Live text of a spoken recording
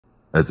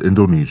As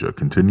Indonesia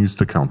continues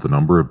to count the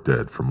number of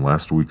dead from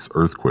last week's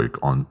earthquake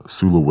on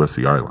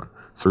Sulawesi Island,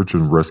 search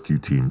and rescue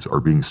teams are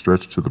being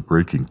stretched to the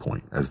breaking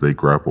point as they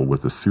grapple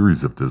with a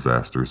series of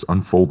disasters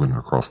unfolding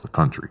across the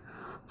country.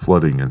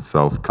 Flooding in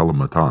South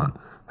Kalimantan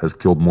has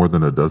killed more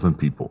than a dozen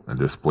people and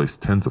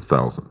displaced tens of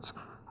thousands.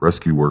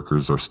 Rescue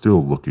workers are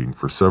still looking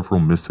for several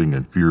missing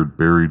and feared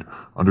buried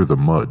under the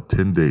mud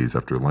 10 days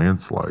after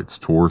landslides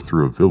tore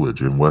through a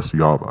village in West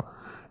Java,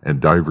 and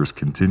divers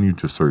continue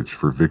to search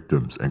for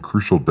victims and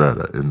crucial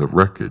data in the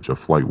wreckage of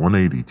Flight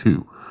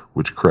 182,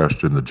 which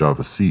crashed in the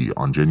Java Sea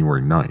on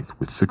January 9th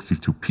with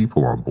 62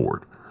 people on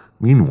board.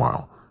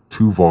 Meanwhile,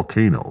 two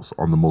volcanoes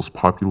on the most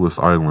populous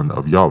island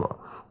of Java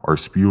are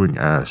spewing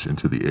ash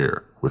into the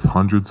air, with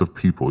hundreds of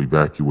people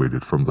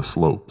evacuated from the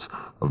slopes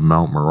of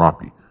Mount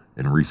Merapi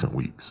in recent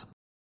weeks.